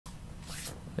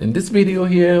In this video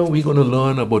here, we're going to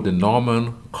learn about the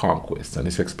Norman Conquest, and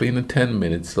it's explained in 10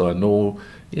 minutes, so I know,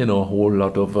 a whole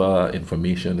lot of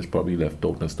information is probably left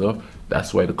out and stuff.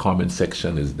 That's why the comment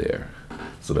section is there,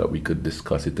 so that we could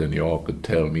discuss it and y'all could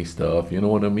tell me stuff, you know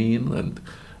what I mean? And,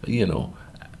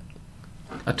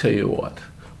 I tell you what,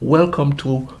 welcome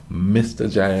to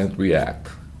Mr. Giant React,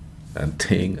 and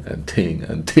ting, and ting,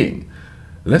 and ting.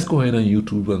 Let's go ahead on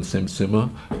YouTube and simmer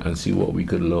and see what we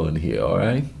could learn here, all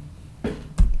right?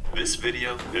 This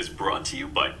video is brought to you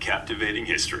by Captivating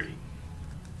History.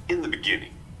 In the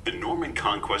beginning, the Norman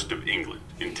Conquest of England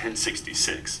in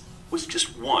 1066 was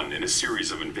just one in a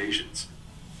series of invasions.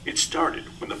 It started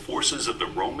when the forces of the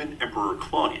Roman Emperor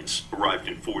Claudius arrived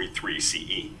in 43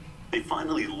 CE. They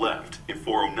finally left in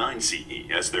 409 CE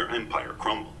as their empire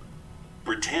crumbled.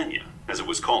 Britannia, as it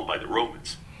was called by the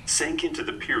Romans, sank into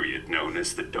the period known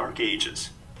as the Dark Ages.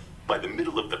 By the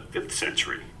middle of the 5th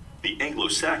century, the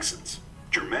Anglo-Saxons,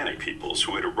 Germanic peoples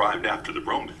who had arrived after the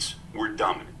Romans, were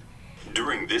dominant.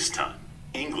 During this time,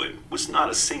 England was not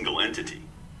a single entity,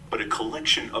 but a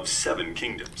collection of 7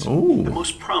 kingdoms. Ooh. The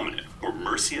most prominent were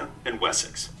Mercia and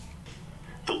Wessex.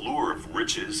 The lure of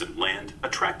riches and land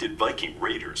attracted Viking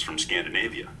raiders from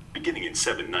Scandinavia, beginning in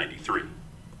 793.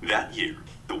 That year,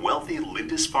 the wealthy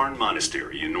Lindisfarne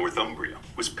Monastery in Northumbria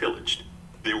was pillaged.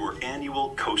 There were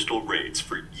annual coastal raids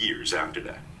for years after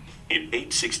that. In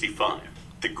 865,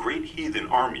 the Great Heathen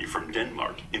Army from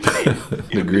Denmark invaded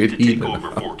in a bid to take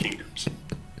over 4 kingdoms.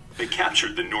 They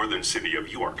captured the northern city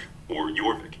of York, or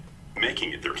Jorvik,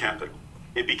 making it their capital.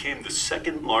 It became the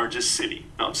second largest city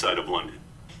outside of London.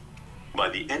 By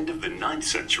the end of the 9th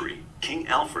century, King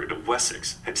Alfred of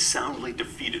Wessex had soundly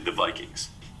defeated the Vikings.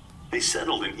 They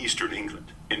settled in eastern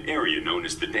England, an area known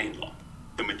as the Danelaw.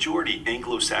 The majority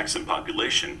Anglo-Saxon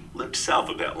population lived south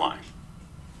of that line.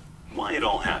 Why it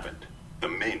all happened, the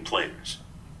main players.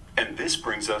 And this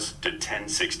brings us to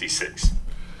 1066.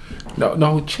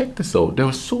 Now check this out. There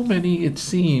were so many, it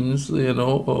seems,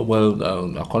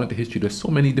 according to history, there's so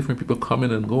many different people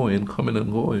coming and going,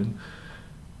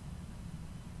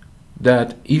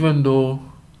 that even though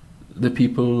the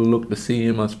people look the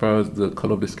same as far as the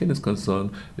color of the skin is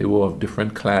concerned, they were of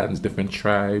different clans, different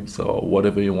tribes, or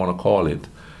whatever you want to call it.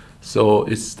 So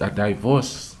it's a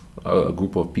diverse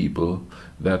group of people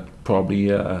that probably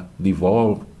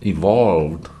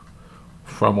evolved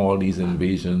from all these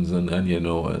invasions and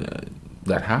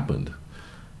that happened.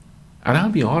 And I'll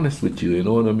be honest with you, you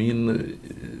know what I mean?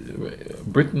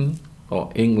 Britain or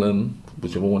England,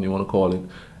 whichever one you want to call it,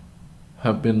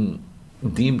 have been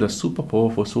deemed a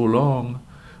superpower for so long,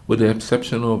 with the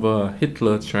exception of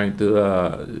Hitler trying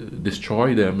to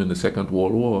destroy them in the Second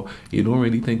World War. You don't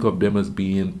really think of them as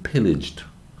being pillaged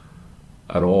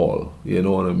at all, you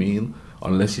know what I mean?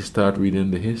 Unless you start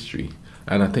reading the history.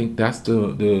 And I think that's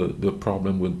the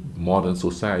problem with modern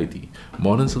society.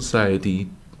 Modern society,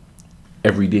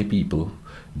 everyday people,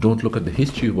 don't look at the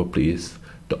history of a place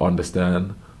to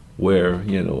understand where,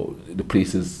 the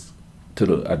place is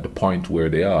at the point where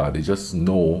they are. They just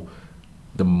know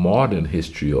the modern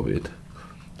history of it,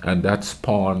 and that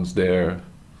spawns their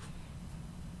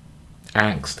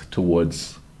angst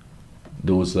towards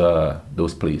those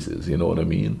places, you know what I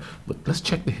mean? But let's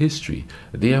check the history.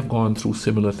 They have gone through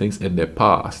similar things in their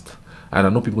past, and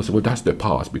I know people say, well, that's their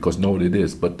past, because no, it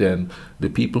is. But then the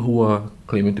people who are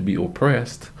claiming to be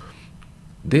oppressed,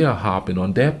 they are harping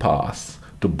on their past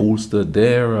to bolster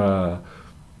their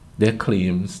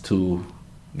claims to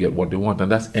get what they want.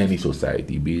 And that's any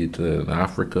society, be it in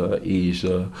Africa,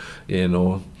 Asia,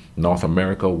 North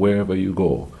America, wherever you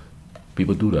go.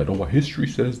 People do that. Oh, our history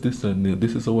says this, and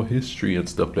this is our history and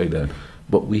stuff like that.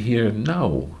 But we're here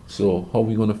now. So how are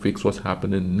we going to fix what's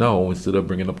happening now instead of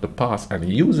bringing up the past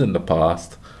and using the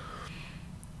past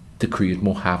to create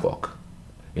more havoc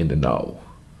in the now?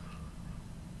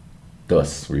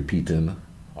 Thus repeating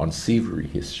unsavory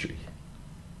history.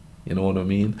 You know what I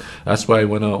mean? That's why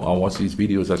when I watch these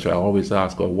videos, I always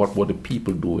ask, what were the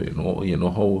people doing? Or,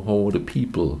 how were the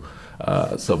people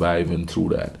surviving through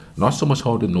that? Not so much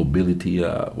how the nobility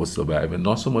was surviving,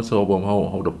 not so much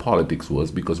how the politics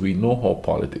was, because we know how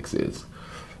politics is.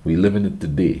 We live in it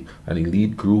today. An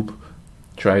elite group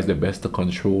tries their best to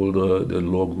control the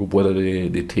lower group, whether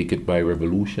they take it by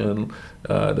revolution,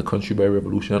 the country by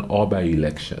revolution, or by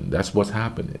election. That's what's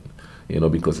happening.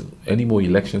 Because any more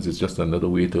elections is just another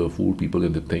way to fool people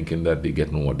into thinking that they're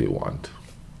getting what they want.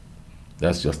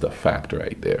 That's just a fact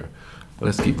right there.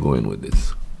 Let's keep going with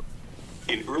this.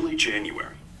 In early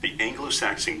January, the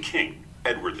Anglo-Saxon king,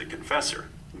 Edward the Confessor,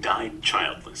 died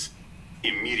childless.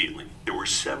 Immediately, there were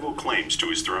several claims to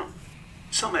his throne.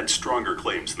 Some had stronger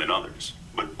claims than others,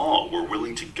 but all were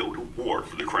willing to go to war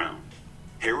for the crown.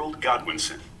 Harold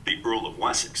Godwinson, the Earl of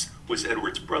Wessex, was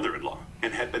Edward's brother-in-law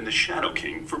and had been the Shadow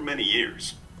King for many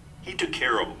years. He took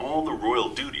care of all the royal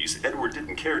duties Edward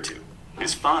didn't care to.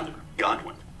 His father,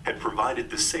 Godwin, had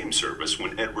provided the same service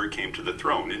when Edward came to the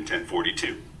throne in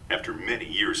 1042, after many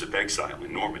years of exile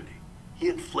in Normandy. He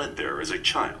had fled there as a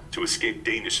child to escape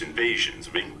Danish invasions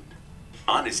of England.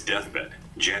 On his deathbed,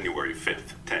 January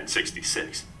 5th,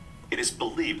 1066, it is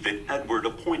believed that Edward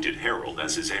appointed Harold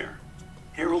as his heir.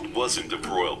 Harold wasn't of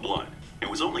royal blood and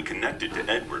was only connected to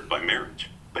Edward by marriage,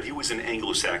 but he was an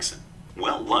Anglo-Saxon,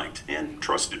 well-liked and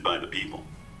trusted by the people.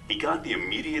 He got the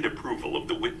immediate approval of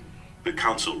the Witan, the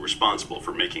council responsible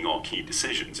for making all key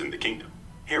decisions in the kingdom.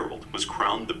 Harold was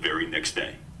crowned the very next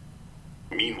day.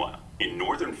 Meanwhile, in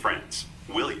northern France,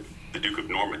 William, the Duke of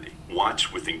Normandy,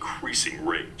 watched with increasing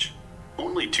rage.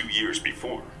 Only 2 years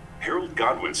before, Harold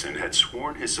Godwinson had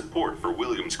sworn his support for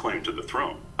William's claim to the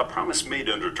throne, a promise made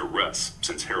under duress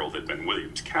since Harold had been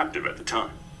William's captive at the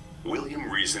time.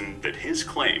 William reasoned that his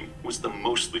claim was the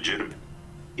most legitimate,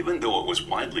 even though it was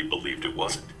widely believed it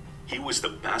wasn't. He was the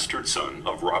bastard son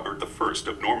of Robert I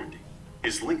of Normandy.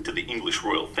 His link to the English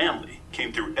royal family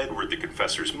came through Edward the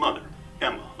Confessor's mother,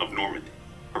 Emma of Normandy.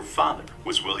 Her father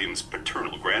was William's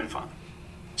paternal grandfather.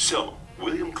 So,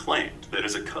 William claimed that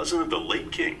as a cousin of the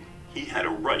late king, he had a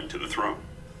right to the throne.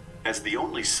 As the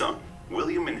only son,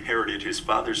 William inherited his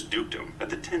father's dukedom at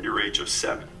the tender age of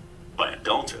 7. By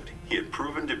adulthood, he had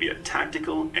proven to be a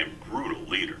tactical and brutal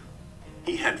leader.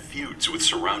 He had feuds with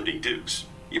surrounding dukes,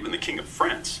 even the King of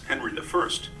France, Henry I,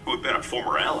 who had been a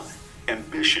former ally.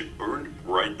 Ambition burned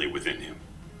brightly within him.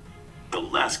 The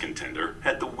last contender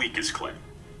had the weakest claim,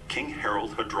 King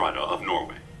Harold Hardrada of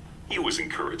Norway. He was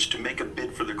encouraged to make a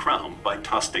bid for the crown by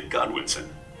Tostig Godwinson,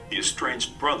 the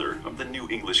estranged brother of the new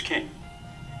English king.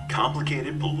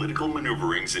 Complicated political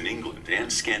maneuverings in England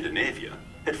and Scandinavia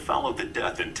had followed the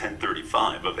death in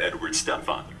 1035 of Edward's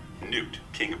stepfather, Knut,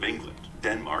 King of England,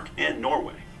 Denmark, and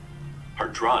Norway.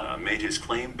 Hardrada made his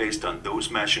claim based on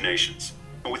those machinations,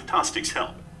 and with Tostig's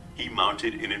help, he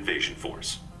mounted an invasion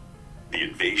force. The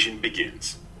invasion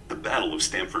begins. The Battle of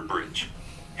Stamford Bridge.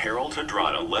 Harold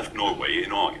Hardrada left Norway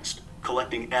in August,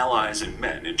 collecting allies and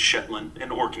men in Shetland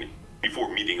and Orkney,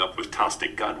 before meeting up with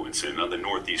Tostig Godwinson on the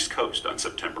northeast coast on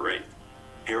September 8th.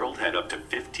 Harold had up to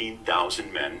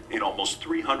 15,000 men in almost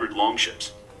 300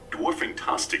 longships, dwarfing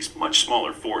Tostig's much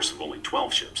smaller force of only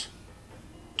 12 ships.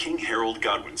 King Harold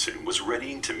Godwinson was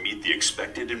readying to meet the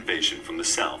expected invasion from the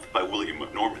south by William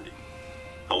of Normandy.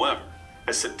 However,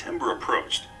 as September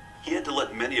approached, he had to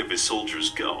let many of his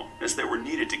soldiers go, as they were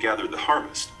needed to gather the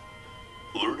harvest.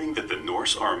 Learning that the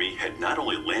Norse army had not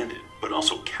only landed, but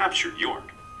also captured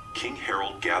York, King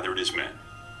Harold gathered his men.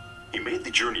 He made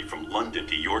the journey from London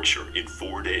to Yorkshire in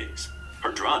 4 days.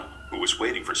 Hardrada, who was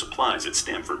waiting for supplies at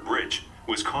Stamford Bridge,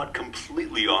 was caught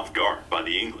completely off guard by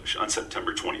the English on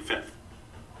September 25th.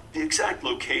 The exact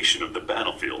location of the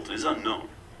battlefield is unknown,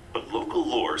 but local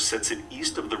lore sets it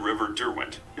east of the River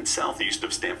Derwent and southeast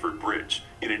of Stamford Bridge,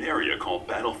 in an area called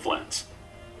Battle Flats.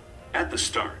 At the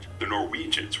start, the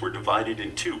Norwegians were divided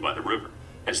in two by the river.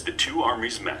 As the two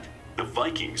armies met, the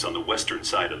Vikings on the western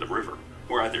side of the river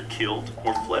were either killed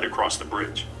or fled across the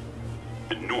bridge.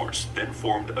 The Norse then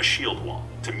formed a shield wall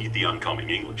to meet the oncoming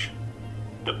English.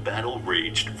 The battle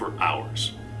raged for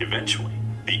hours. Eventually,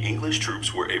 the English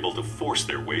troops were able to force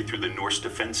their way through the Norse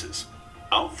defenses.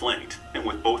 Outflanked, and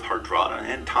with both Hardrada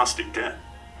and Tostig dead,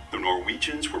 the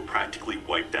Norwegians were practically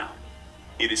wiped out.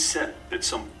 It is said that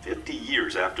some 50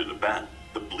 years after the battle,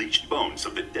 the bleached bones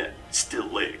of the dead still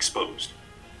lay exposed.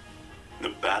 The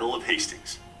Battle of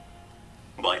Hastings.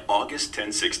 By August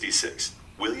 1066,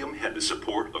 William had the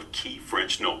support of key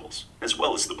French nobles, as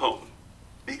well as the Pope.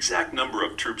 The exact number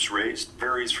of troops raised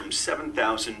varies from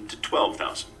 7,000 to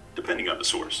 12,000, depending on the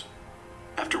source.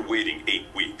 After waiting 8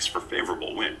 weeks for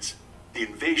favorable winds, the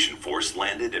invasion force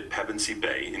landed at Pevensey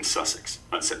Bay in Sussex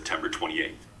on September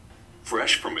 28th.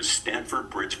 Fresh from his Stamford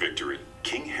Bridge victory,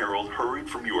 King Harold hurried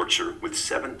from Yorkshire with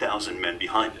 7,000 men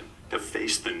behind him to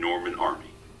face the Norman army.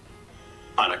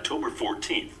 On October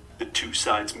 14th, the two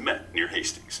sides met near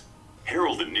Hastings.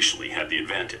 Harold initially had the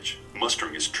advantage,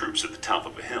 mustering his troops at the top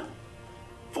of a hill.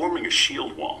 Forming a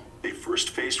shield wall, they first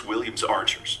faced William's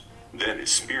archers, then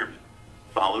his spearmen,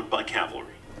 followed by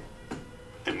cavalry.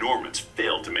 The Normans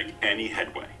failed to make any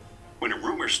headway. When a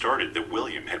rumor started that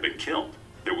William had been killed,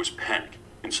 there was panic,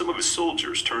 and some of his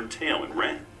soldiers turned tail and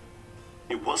ran.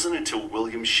 It wasn't until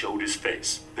William showed his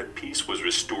face that peace was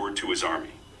restored to his army,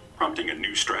 prompting a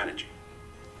new strategy.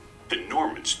 The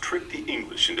Normans tricked the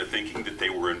English into thinking that they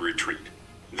were in retreat,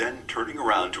 then turning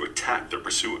around to attack their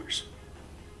pursuers.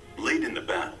 Late in the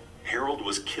battle, Harold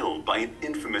was killed by an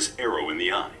infamous arrow in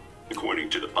the eye. According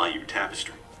to the Bayeux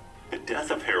Tapestry, the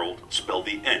death of Harold spelled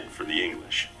the end for the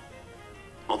English.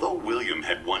 Although William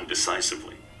had won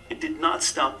decisively, it did not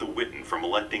stop the Witan from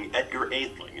electing Edgar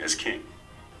Atheling as king.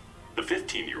 The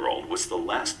 15-year-old was the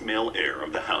last male heir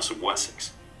of the House of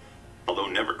Wessex. Although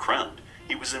never crowned,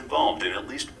 he was involved in at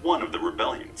least one of the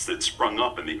rebellions that sprung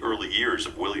up in the early years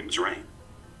of William's reign.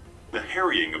 The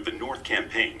harrying of the North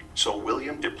Campaign saw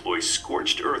William deploy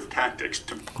scorched earth tactics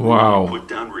to put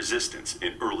down resistance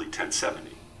in early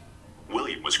 1070.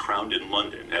 William was crowned in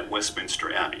London at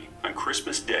Westminster Abbey on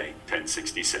Christmas Day,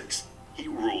 1066. He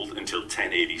ruled until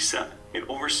 1087 and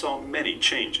oversaw many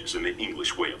changes in the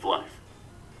English way of life.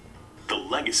 The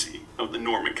legacy of the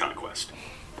Norman Conquest.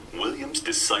 William's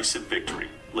decisive victory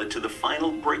led to the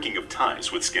final breaking of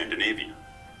ties with Scandinavia.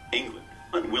 England,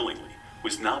 unwillingly,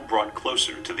 was now brought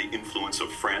closer to the influence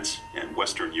of France and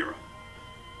Western Europe.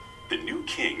 The new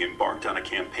king embarked on a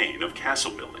campaign of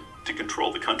castle building to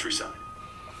control the countryside.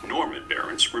 Norman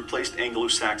barons replaced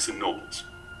Anglo-Saxon nobles,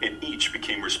 and each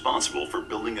became responsible for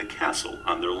building a castle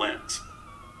on their lands.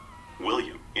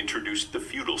 William introduced the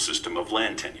feudal system of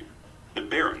land tenure. The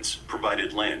barons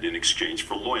provided land in exchange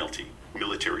for loyalty,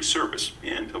 military service,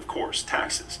 and, of course,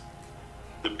 taxes.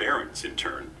 The barons, in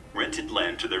turn, rented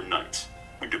land to their knights,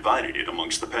 who divided it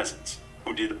amongst the peasants,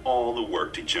 who did all the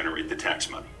work to generate the tax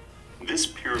money. This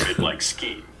pyramid-like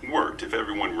scheme worked if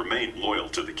everyone remained loyal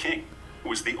to the king, who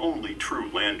was the only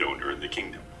true landowner in the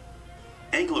kingdom.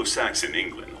 Anglo-Saxon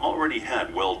England already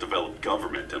had well-developed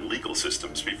government and legal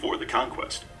systems before the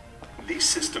conquest. These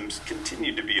systems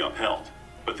continued to be upheld,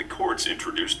 but the courts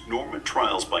introduced Norman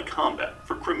trials by combat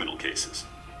for criminal cases.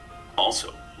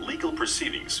 Also, legal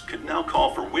proceedings could now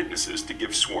call for witnesses to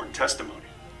give sworn testimony.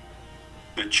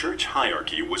 The church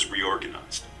hierarchy was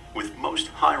reorganized, with most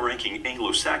high-ranking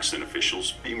Anglo-Saxon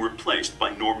officials being replaced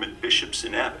by Norman bishops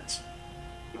and abbots.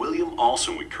 William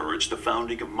also encouraged the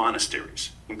founding of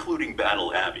monasteries, including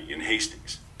Battle Abbey in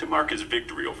Hastings, to mark his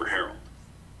victory over Harold.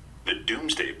 The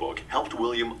Doomsday Book helped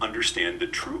William understand the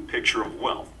true picture of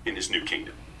wealth in his new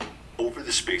kingdom. Over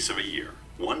the space of a year,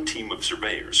 one team of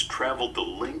surveyors traveled the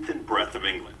length and breadth of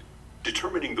England,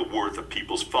 determining the worth of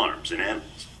people's farms and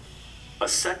animals. A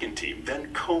second team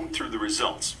then combed through the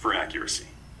results for accuracy.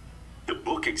 The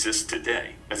book exists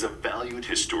today as a valued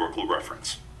historical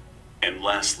reference. And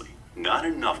lastly, not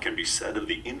enough can be said of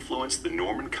the influence the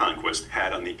Norman Conquest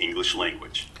had on the English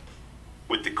language.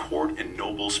 With the court and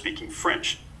nobles speaking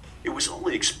French, it was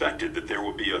only expected that there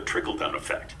would be a trickle-down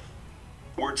effect.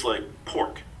 Words like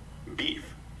pork,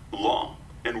 beef, law,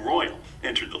 and royal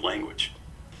entered the language.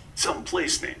 Some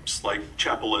place names like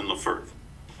Chapel-en-le-Firth,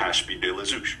 Ashby de la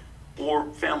Zouche,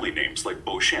 or family names like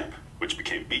Beauchamp, which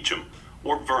became Beecham,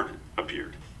 or Vernon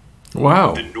appeared.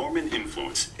 Wow. The Norman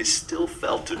influence is still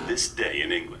felt to this day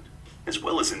in England, as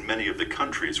well as in many of the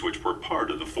countries which were part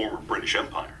of the former British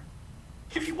Empire.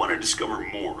 If you want to discover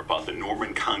more about the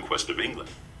Norman Conquest of England,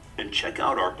 then check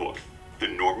out our book, The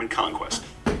Norman Conquest,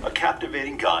 a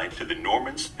captivating guide to the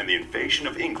Normans and the invasion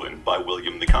of England by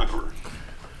William the Conqueror.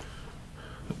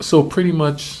 So pretty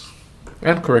much,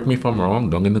 and correct me if I'm wrong,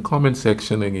 down in the comment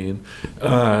section again,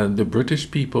 the British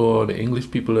people or the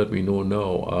English people that we know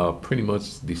now are pretty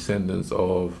much descendants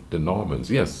of the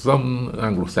Normans. Yes, some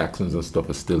Anglo-Saxons and stuff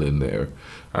are still in there.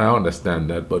 I understand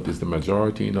that, but it's the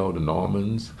majority now, the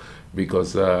Normans,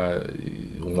 because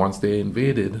once they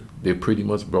invaded, they pretty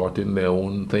much brought in their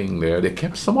own thing there. They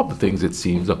kept some of the things, it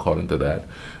seems, according to that,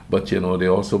 but you know, they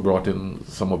also brought in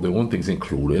some of their own things,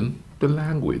 including the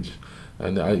language.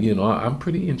 And you know, I'm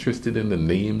pretty interested in the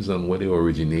names and where they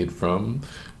originate from,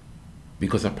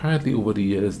 because apparently over the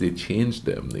years they changed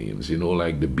them names. You know,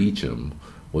 like the Beecham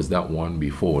was that one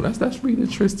before. That's really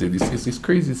interesting. It's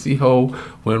crazy to see how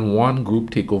when one group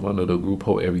take over another group,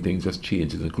 how everything just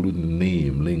changes, including the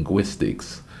name,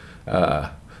 linguistics,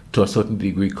 to a certain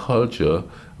degree culture,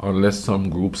 unless some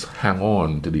groups hang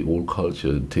on to the old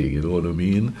culture thing. You know what I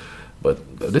mean?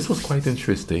 But this was quite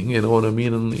interesting, you know what I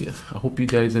mean? And I hope you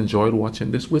guys enjoyed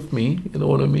watching this with me, you know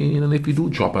what I mean? And if you do,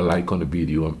 drop a like on the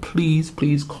video, and please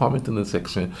comment in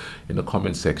the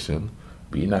comment section.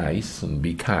 Be nice and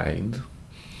be kind.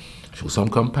 Show some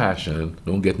compassion.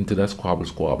 Don't get into that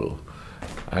squabble.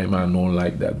 I man don't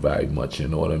like that vibe much, you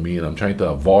know what I mean? I'm trying to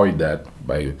avoid that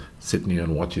by sitting here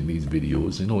and watching these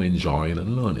videos, you know, enjoying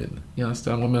and learning. You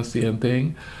understand what I'm saying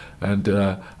thing? And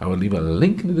I will leave a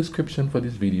link in the description for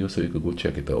this video so you could go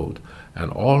check it out. And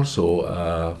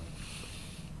also,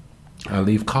 I'll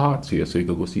leave cards here so you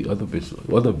could go see other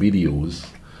videos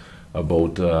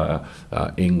about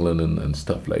England and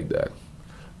stuff like that.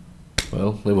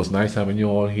 Well, it was nice having you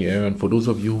all here. And for those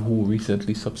of you who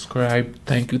recently subscribed,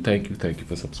 thank you, thank you, thank you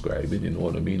for subscribing. You know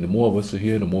what I mean? The more of us are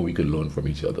here, the more we can learn from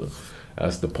each other.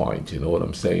 That's the point, you know what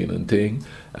I'm saying and thing.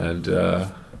 And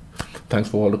thanks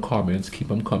for all the comments. Keep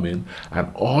them coming.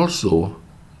 And also,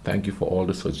 thank you for all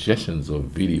the suggestions of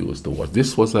videos to watch.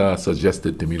 This was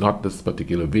suggested to me, not this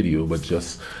particular video, but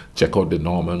just check out the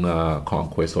Norman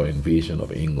Conquest or Invasion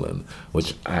of England,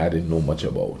 which I didn't know much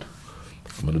about.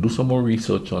 I'm gonna do some more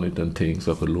research on it and things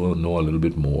so I could know a little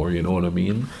bit more. You know what I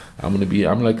mean?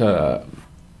 I'm like a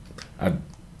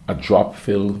drop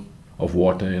fill of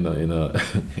water in a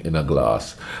in a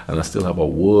glass, and I still have a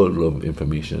world of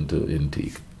information to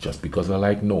intake just because I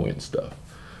like knowing stuff.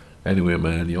 Anyway,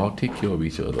 man, y'all take care of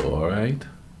each other. All right?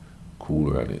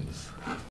 Cool runnings.